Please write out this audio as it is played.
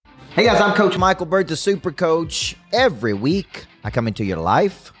Hey guys, I'm Coach Michael Burt, the Super Coach. Every week, I come into your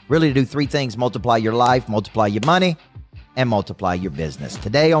life really to do three things: multiply your life, multiply your money, and multiply your business.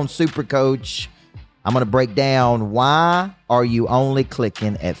 Today on Super Coach, I'm going to break down why are you only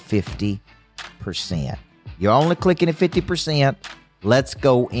clicking at 50%. You're only clicking at 50%. Let's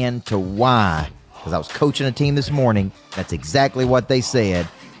go into why. Because I was coaching a team this morning. That's exactly what they said.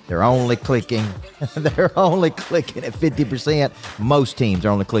 They're only clicking at 50%. Most teams are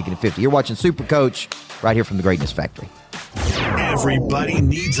only clicking at 50. You're watching Super Coach right here from the Greatness Factory. Everybody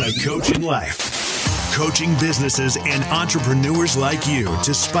needs a coach in life. Coaching businesses and entrepreneurs like you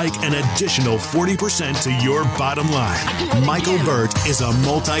to spike an additional 40% to your bottom line. Michael Burt is a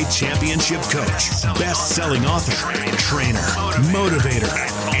multi-championship coach, best-selling author, trainer, motivator,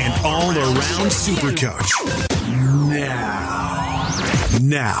 and all-around super coach.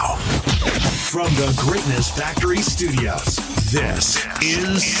 Now, from the Greatness Factory Studios, this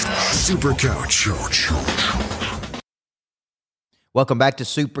is Super Coach. Welcome back to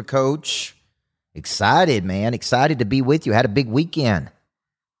Super Coach. Excited, man. Excited to be with you. Had a big weekend.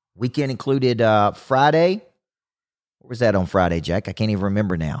 Weekend included Friday. What was that on Friday, Jack? I can't even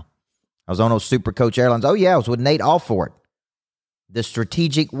remember now. I was on those Super Coach Airlines. Oh, yeah, I was with Nate Allfort. The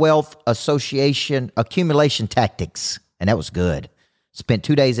Strategic Wealth Association Accumulation Tactics. And that was good. Spent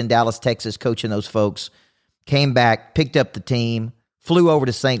 2 days in Dallas, Texas, coaching those folks. Came back, picked up the team, flew over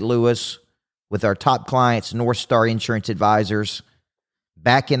to St. Louis with our top clients, North Star Insurance Advisors.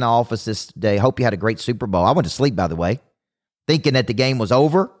 Back in the office this day. Hope you had a great Super Bowl. I went to sleep, by the way, thinking that the game was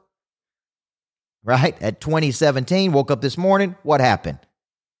over. Right? At 2017, woke up this morning. What happened?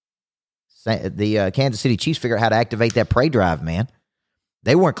 The Kansas City Chiefs figured out how to activate that prey drive, man.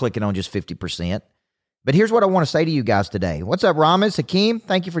 They weren't clicking on just 50%. But here's what I want to say to you guys today. What's up, Ramiz, Hakeem?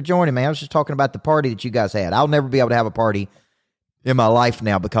 Thank you for joining me. I was just talking about the party that you guys had. I'll never be able to have a party in my life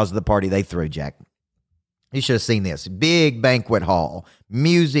now because of the party they threw, Jack. You should have seen this. Big banquet hall,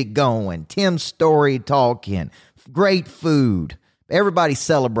 music going, Tim Story talking, great food, everybody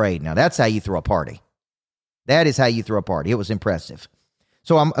celebrating. Now, that's how you throw a party. That is how you throw a party. It was impressive.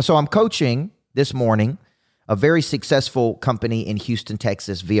 So I'm coaching this morning a very successful company in Houston,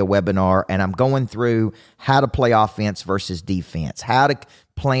 Texas via webinar, and I'm going through how to play offense versus defense, how to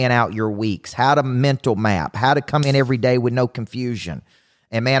plan out your weeks, how to mental map, how to come in every day with no confusion.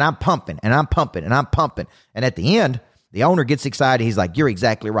 And man, I'm pumping and I'm pumping and I'm pumping. And at the end, the owner gets excited. He's like, you're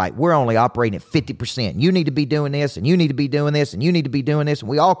exactly right. We're only operating at 50%. You need to be doing this and you need to be doing this and you need to be doing this. And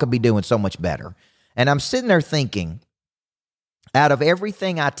we all could be doing so much better. And I'm sitting there thinking, out of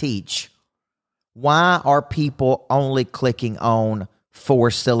everything I teach, why are people only clicking on 4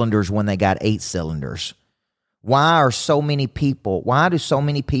 cylinders when they got 8 cylinders? Why do so many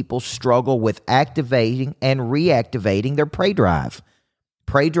people struggle with activating and reactivating their prey drive?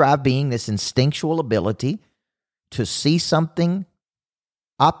 Prey drive being this instinctual ability to see something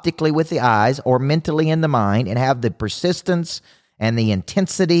optically with the eyes or mentally in the mind and have the persistence and the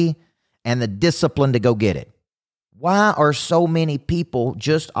intensity and the discipline to go get it. Why are so many people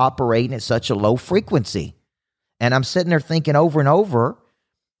just operating at such a low frequency? And I'm sitting there thinking over and over,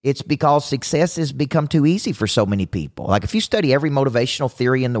 it's because success has become too easy for so many people. Like if you study every motivational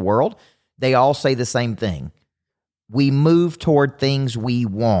theory in the world, they all say the same thing. We move toward things we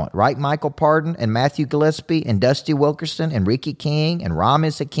want, right? Michael Pardon and Matthew Gillespie and Dusty Wilkerson and Ricky King and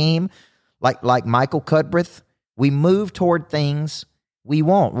Ramiz Hakeem, like Michael Cudbreth. We move toward things we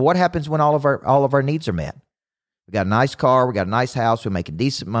want. What happens when all of our needs are met? We got a nice car, we got a nice house, we're making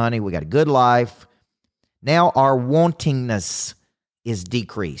decent money, we got a good life. Now our wantingness is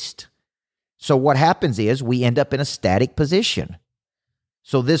decreased. So what happens is we end up in a static position.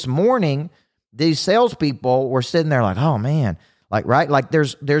 So this morning, these salespeople were sitting there like, oh man, like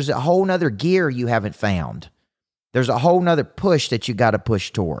there's a whole nother gear you haven't found. There's a whole nother push that you got to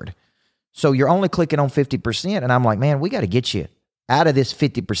push toward. So you're only clicking on 50%. And I'm like, man, we got to get you out of this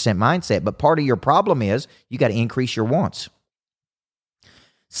 50% mindset. But part of your problem is you got to increase your wants.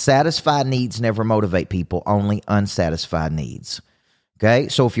 Satisfied needs never motivate people, only unsatisfied needs. Okay,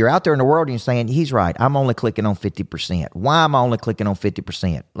 so if you're out there in the world and you're saying, he's right, I'm only clicking on 50%. Why am I only clicking on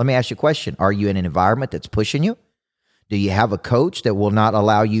 50%? Let me ask you a question. Are you in an environment that's pushing you? Do you have a coach that will not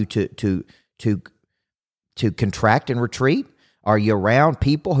allow you to contract and retreat? Are you around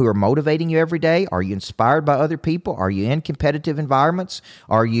people who are motivating you every day? Are you inspired by other people? Are you in competitive environments?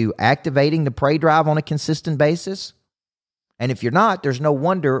 Are you activating the prey drive on a consistent basis? And if you're not, there's no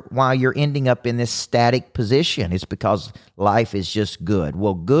wonder why you're ending up in this static position. It's because life is just good.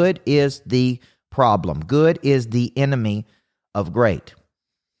 Well, good is the problem. Good is the enemy of great.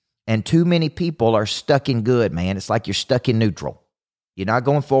 And too many people are stuck in good, man. It's like you're stuck in neutral. You're not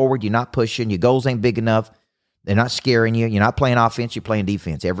going forward. You're not pushing. Your goals ain't big enough. They're not scaring you. You're not playing offense. You're playing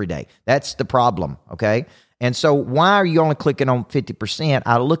defense every day. That's the problem, okay? And so why are you only clicking on 50%?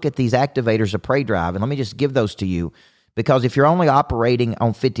 I look at these activators of Prey Drive, and let me just give those to you, because if you're only operating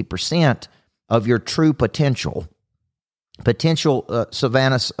on 50% of your true potential,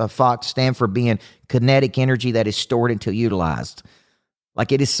 Savannah Fox stand for being kinetic energy that is stored until utilized.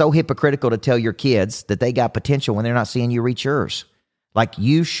 Like, it is so hypocritical to tell your kids that they got potential when they're not seeing you reach yours. Like,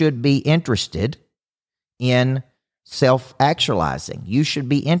 you should be interested in self-actualizing. You should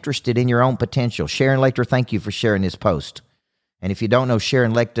be interested in your own potential. Sharon Lecter, thank you for sharing this post. And if you don't know,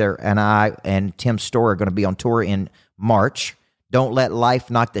 Sharon Lecter and I and Tim Storr are going to be on tour in March. Don't Let Life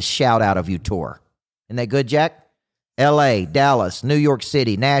Knock the Shout Out of You tour. Isn't that good, Jack? LA, Dallas, New York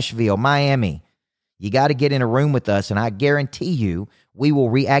City, Nashville, Miami. You got to get in a room with us, and I guarantee you we will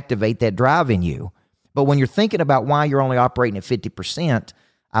reactivate that drive in you. But when you're thinking about why you're only operating at 50%,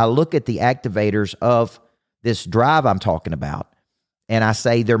 I look at the activators of this drive I'm talking about, and I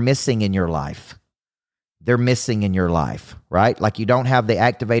say they're missing in your life. They're missing in your life, right? Like, you don't have the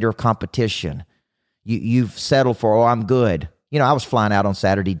activator of competition. You've settled for, oh, I'm good. You know, I was flying out on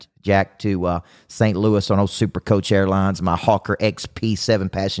Saturday, Jack, to St. Louis on old Super Coach Airlines, my Hawker XP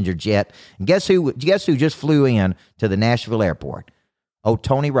 7-passenger jet. And guess who just flew in to the Nashville airport? Oh,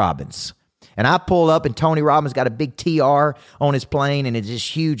 Tony Robbins. And I pull up, and Tony Robbins got a big TR on his plane, and it's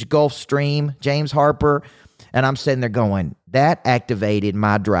this huge Gulfstream, James Harper. And I'm sitting there going, that activated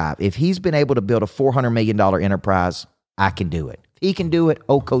my drive. If he's been able to build a $400 million enterprise, I can do it. If he can do it,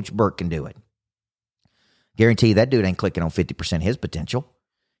 old Coach Burt can do it. Guarantee you that dude ain't clicking on 50% of his potential.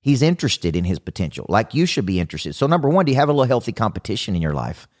 He's interested in his potential, like you should be interested. So number one, do you have a little healthy competition in your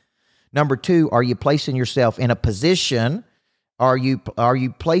life? Number two, are you placing yourself in a position? Are you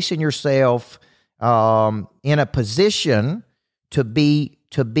placing yourself in a position to be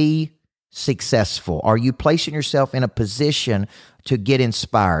successful? Are you placing yourself in a position to get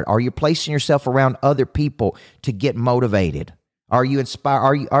inspired? Are you placing yourself around other people to get motivated? Are you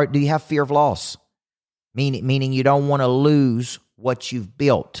inspired? Do you have fear of loss? Meaning you don't want to lose what you've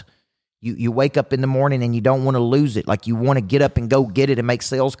built. You wake up in the morning and you don't want to lose it. Like, you want to get up and go get it and make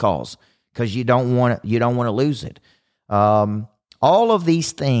sales calls because you don't want to lose it. All of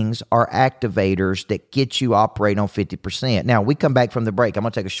these things are activators that get you operating on 50%. Now, we come back from the break. I'm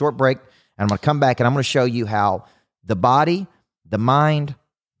going to take a short break, and I'm going to come back, and I'm going to show you how the body, the mind,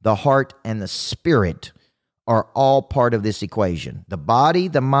 the heart, and the spirit are all part of this equation. The body,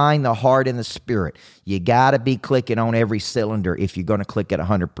 the mind, the heart, and the spirit. You got to be clicking on every cylinder if you're going to click at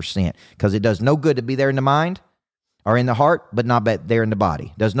 100%, because it does no good to be there in the mind or in the heart, but not there in the body.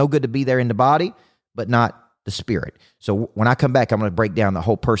 It does no good to be there in the body, but not the spirit. So when I come back, I'm going to break down the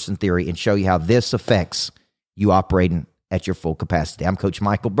whole person theory and show you how this affects you operating at your full capacity. I'm Coach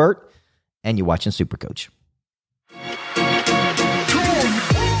Michael Burt, and you're watching Super Coach.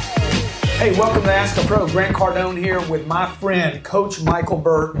 Hey, welcome to Ask a Pro. Grant Cardone here with my friend, Coach Michael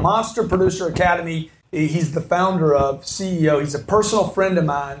Burt, Monster Producer Academy. He's the founder of, CEO. He's a personal friend of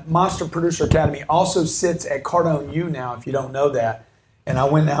mine. Monster Producer Academy also sits at Cardone U now, if you don't know that. And I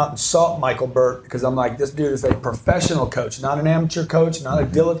went out and sought Michael Burt because I'm like, this dude is a professional coach, not an amateur coach, not a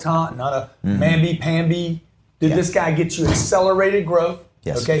dilettante, not a mamby-pamby. Dude, This guy gets you accelerated growth.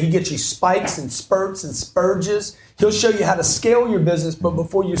 Yes. Okay, he gets you spikes and spurts and spurges. He'll show you how to scale your business, but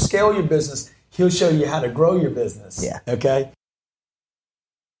before you scale your business, he'll show you how to grow your business. Yeah. Okay?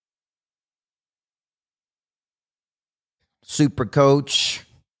 Super Coach.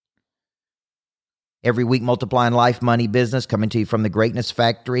 Every week, multiplying life, money, business, coming to you from the Greatness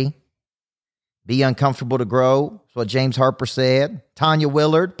Factory. Be uncomfortable to grow. That's what James Harper said. Tanya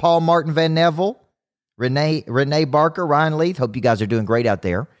Willard, Paul Martin Van Neville, Renee Barker, Ryan Leith. Hope you guys are doing great out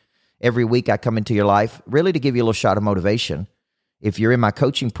there. Every week I come into your life really to give you a little shot of motivation. If you're in my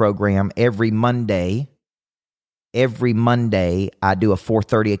coaching program, every Monday I do a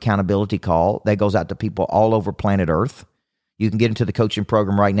 4:30 accountability call that goes out to people all over planet Earth. You can get into the coaching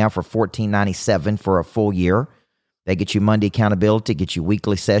program right now for $14.97 for a full year. They get you Monday accountability, get you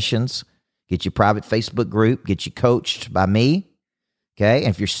weekly sessions, get you private Facebook group, get you coached by me. Okay, and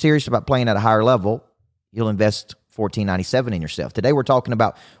if you're serious about playing at a higher level, you'll invest $14.97 in yourself. Today we're talking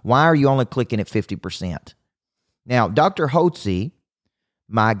about why are you only clicking at 50%? Now, Dr. Hotze,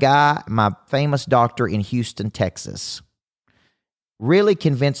 my famous doctor in Houston, Texas, really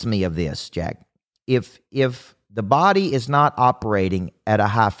convinced me of this, Jack. If the body is not operating at a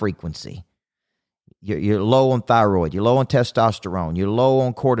high frequency, you're low on thyroid, you're low on testosterone, you're low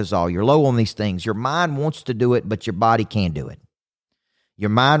on cortisol, you're low on these things. Your mind wants to do it, but your body can't do it. Your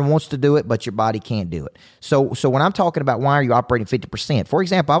mind wants to do it, but your body can't do it. So when I'm talking about why are you operating 50%, for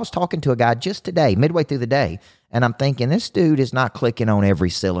example, I was talking to a guy just today, midway through the day, and I'm thinking, this dude is not clicking on every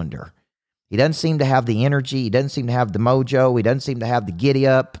cylinder. He doesn't seem to have the energy. He doesn't seem to have the mojo. He doesn't seem to have the giddy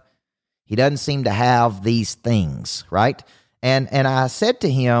up. He doesn't seem to have these things, right? And I said to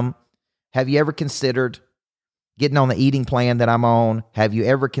him, have you ever considered getting on the eating plan that I'm on? Have you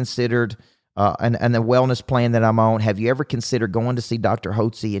ever considered and the wellness plan that I'm on? Have you ever considered going to see Dr.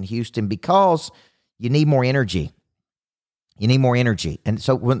 Hotze in Houston? Because you need more energy. You need more energy. And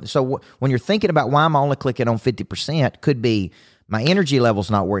so when you're thinking about why I'm only clicking on 50%, could be my energy level's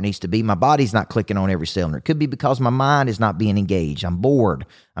not where it needs to be. My body's not clicking on every cylinder. It could be because my mind is not being engaged. I'm bored.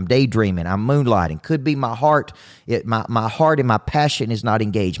 I'm daydreaming. I'm moonlighting. Could be my heart. My heart and my passion is not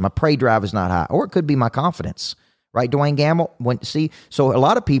engaged. My prey drive is not high. Or it could be my confidence. Right, Dwayne Gamble? So a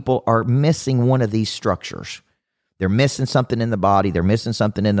lot of people are missing one of these structures. They're missing something in the body. They're missing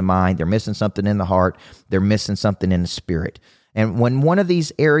something in the mind. They're missing something in the heart. They're missing something in the spirit. And when one of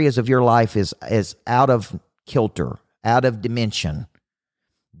these areas of your life is out of kilter, out of dimension,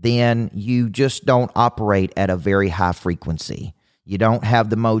 then you just don't operate at a very high frequency. You don't have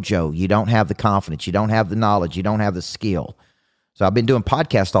the mojo. You don't have the confidence. You don't have the knowledge. You don't have the skill. So I've been doing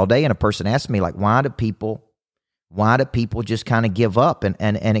podcasts all day, and a person asked me, like, why do people just kind of give up? And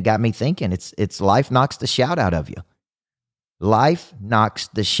it got me thinking, it's life knocks the shout out of you. Life knocks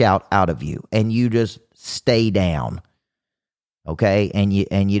the shout out of you, and you just stay down. Okay? And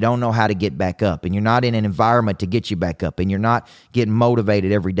you don't know how to get back up, and you're not in an environment to get you back up, and you're not getting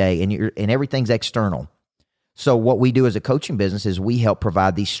motivated every day, and everything's external. So what we do as a coaching business is we help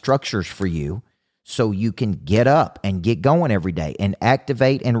provide these structures for you so you can get up and get going every day and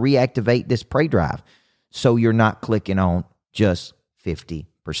activate and reactivate this prey drive. So you're not clicking on just 50%.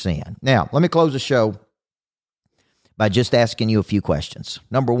 Now, let me close the show by just asking you a few questions.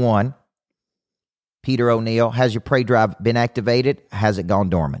 Number one, Peter O'Neill, has your prey drive been activated? Has it gone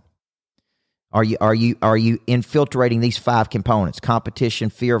dormant? Are you infiltrating these 5 components? Competition,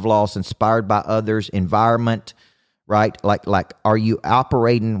 fear of loss, inspired by others, environment, right? Like are you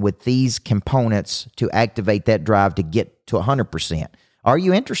operating with these components to activate that drive to get to 100%? Are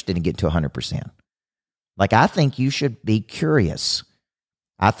you interested in getting to 100%? Like, I think you should be curious.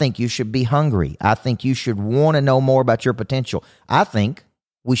 I think you should be hungry. I think you should want to know more about your potential. I think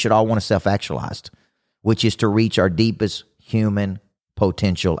we should all want to self-actualize, which is to reach our deepest human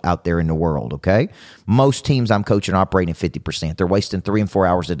potential out there in the world, okay? Most teams I'm coaching are operating at 50%. They're wasting 3 and 4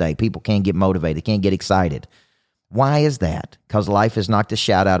 hours a day. People can't get motivated, can't get excited. Why is that? Because life has knocked a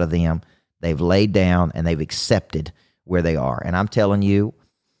shout out of them. They've laid down and they've accepted where they are. And I'm telling you,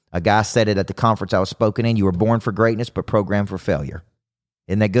 a guy said it at the conference I was spoken in, you were born for greatness, but programmed for failure.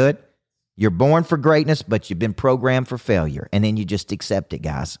 Isn't that good? You're born for greatness, but you've been programmed for failure. And then you just accept it,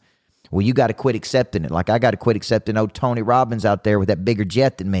 guys. Well, you got to quit accepting it. Like I got to quit accepting old Tony Robbins out there with that bigger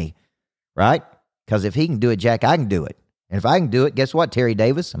jet than me, right? Because if he can do it, Jack, I can do it. And if I can do it, guess what, Terry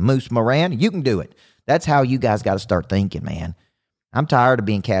Davis, Moose Moran, you can do it. That's how you guys got to start thinking, man. I'm tired of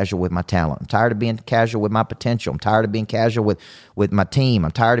being casual with my talent. I'm tired of being casual with my potential. I'm tired of being casual with my team.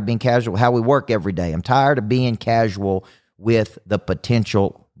 I'm tired of being casual with how we work every day. I'm tired of being casual with the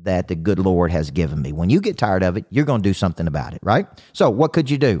potential that the good Lord has given me. When you get tired of it, you're going to do something about it, right? So what could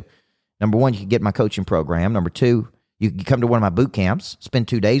you do? Number one, you could get my coaching program. Number two, you can come to one of my boot camps, spend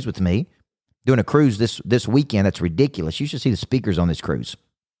 2 days with me, doing a cruise this weekend. That's ridiculous. You should see the speakers on this cruise.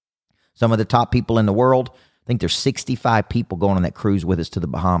 Some of the top people in the world. I think there's 65 people going on that cruise with us to the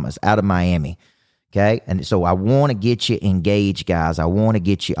Bahamas out of Miami, okay? And so I want to get you engaged, guys. I want to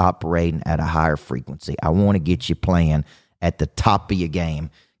get you operating at a higher frequency. I want to get you playing at the top of your game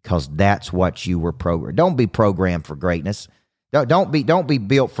because that's what you were programmed. Don't be programmed for greatness. Don't be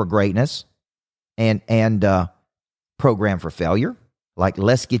built for greatness and programmed for failure. Like,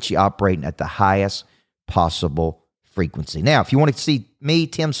 let's get you operating at the highest possible frequency. Now, if you want to see me,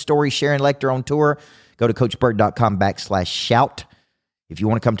 Tim Story, Sharon Lecter on tour, go to coachburt.com/shout. If you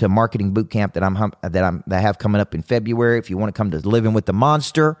want to come to a marketing boot camp that I have coming up in February, if you want to come to Living with the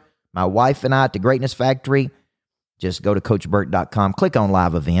Monster, my wife and I at the Greatness Factory, just go to coachburt.com, click on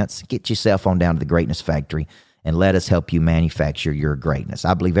live events, get your cell phone down to the Greatness Factory, and let us help you manufacture your greatness.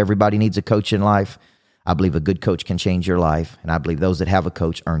 I believe everybody needs a coach in life. I believe a good coach can change your life, and I believe those that have a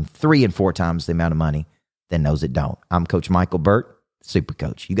coach earn 3 and 4 times the amount of money than those that don't. I'm Coach Michael Burt, Super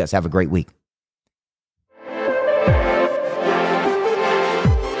Coach. You guys have a great week.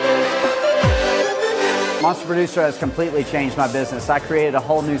 Monster Producer has completely changed my business. I created a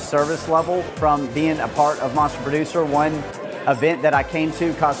whole new service level from being a part of Monster Producer. One event that I came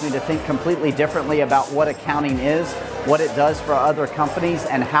to caused me to think completely differently about what accounting is. what it does for other companies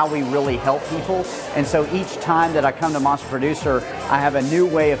and how we really help people. And so each time that I come to Monster Producer, I have a new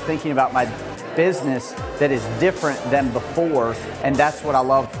way of thinking about my business that is different than before, and that's what I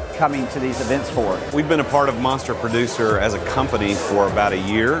love coming to these events for. We've been a part of Monster Producer as a company for about a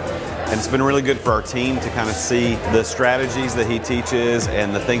year, and it's been really good for our team to kind of see the strategies that he teaches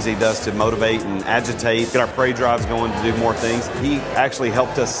and the things he does to motivate and agitate, get our prey drives going to do more things. He actually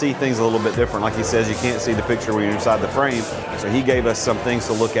helped us see things a little bit different. Like he says, you can't see the picture when you're inside the frame, so he gave us some things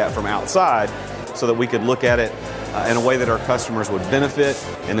to look at from outside so that we could look at it in a way that our customers would benefit,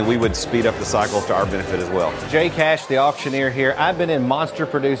 and then we would speed up the cycles to our benefit as well. Jay Cash, the auctioneer here. I've been in Monster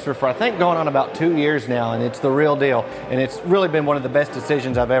Producer for I think going on about 2 years now, and it's the real deal. And it's really been one of the best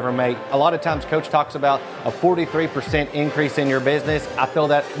decisions I've ever made. A lot of times Coach talks about a 43% increase in your business. I throw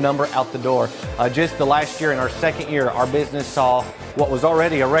that number out the door. Just the last year, in our second year, our business saw what was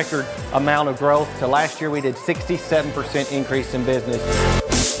already a record amount of growth. To last year, we did 67% increase in business.